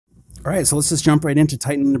All right, so let's just jump right into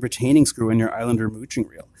tightening the retaining screw in your Islander mooching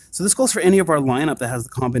reel. So this goes for any of our lineup that has the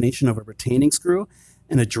combination of a retaining screw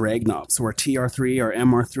and a drag knob. So our TR3, our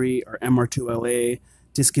MR3, our MR2LA,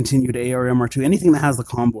 discontinued AR MR2, anything that has the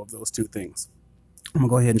combo of those two things. I'm gonna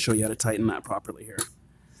go ahead and show you how to tighten that properly here.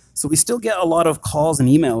 So we still get a lot of calls and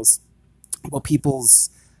emails about people's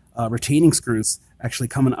retaining screws actually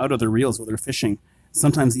coming out of their reels while they're fishing.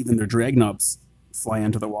 Sometimes even their drag knobs fly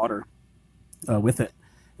into the water with it.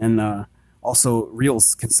 And also,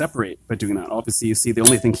 reels can separate by doing that. Obviously, you see the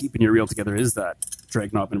only thing keeping your reel together is that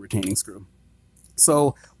drag knob and retaining screw.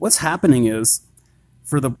 So what's happening is,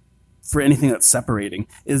 for anything that's separating,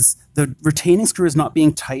 is the retaining screw is not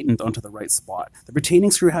being tightened onto the right spot. The retaining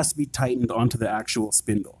screw has to be tightened onto the actual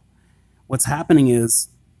spindle. What's happening is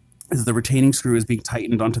the retaining screw is being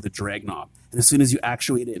tightened onto the drag knob. And as soon as you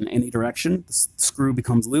actuate it in any direction, the screw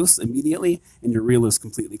becomes loose immediately, and your reel is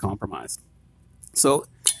completely compromised. So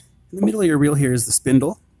in the middle of your reel here is the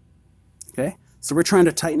spindle. Okay, so we're trying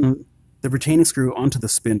to tighten the retaining screw onto the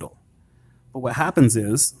spindle. But what happens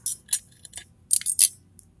is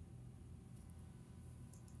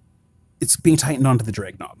it's being tightened onto the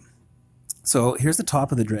drag knob. So here's the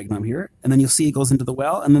top of the drag knob here, and then you'll see it goes into the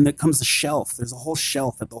well, and then there comes the shelf. There's a whole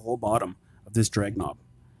shelf at the whole bottom of this drag knob.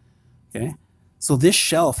 Okay, so this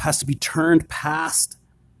shelf has to be turned past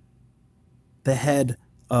the head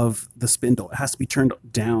of the spindle. It has to be turned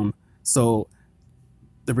down so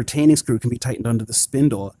the retaining screw can be tightened onto the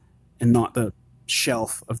spindle and not the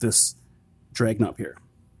shelf of this drag knob here.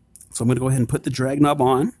 So I'm going to go ahead and put the drag knob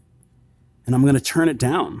on, and I'm going to turn it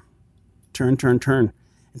down. Turn, turn, turn,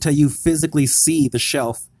 until you physically see the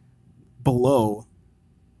shelf below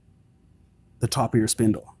the top of your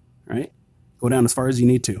spindle, right? Go down as far as you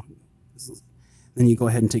need to. Then you go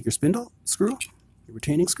ahead and take your spindle screw, your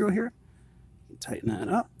retaining screw here, tighten that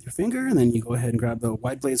up with your finger, and then you go ahead and grab the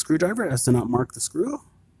wide blade screwdriver as to not mark the screw.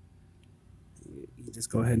 You just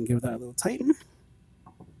go ahead and give that a little tighten.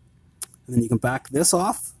 And then you can back this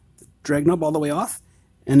off, the drag knob all the way off,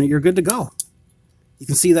 and you're good to go. You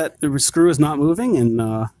can see that the screw is not moving, and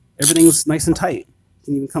everything's nice and tight. You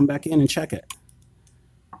can even come back in and check it.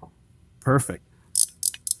 Perfect.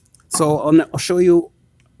 So I'll show you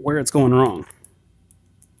where it's going wrong.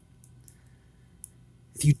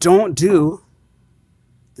 If you don't do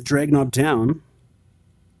the drag knob down,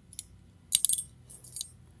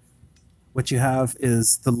 what you have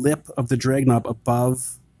is the lip of the drag knob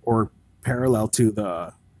above or parallel to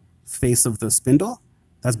the face of the spindle.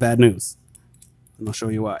 That's bad news, and I'll show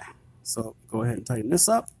you why. So go ahead and tighten this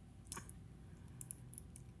up.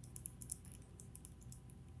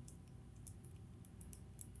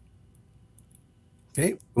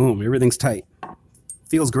 Okay, boom, everything's tight.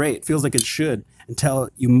 Feels great, feels like it should, until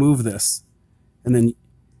you move this, and then you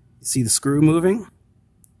see the screw moving?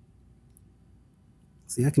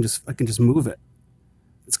 See, I can just move it.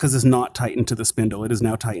 It's because it's not tightened to the spindle. It is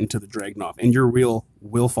now tightened to the drag knob, and your reel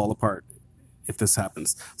will fall apart if this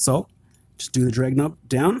happens. So just do the drag knob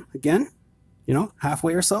down again, you know,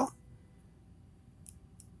 halfway or so.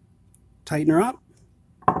 Tighten her up,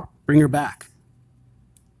 bring her back.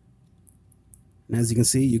 And as you can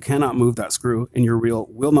see, you cannot move that screw, and your reel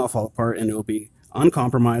will not fall apart, and it will be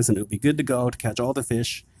uncompromised, and it will be good to go to catch all the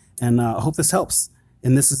fish. And I hope this helps.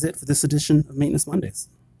 And this is it for this edition of Maintenance Mondays.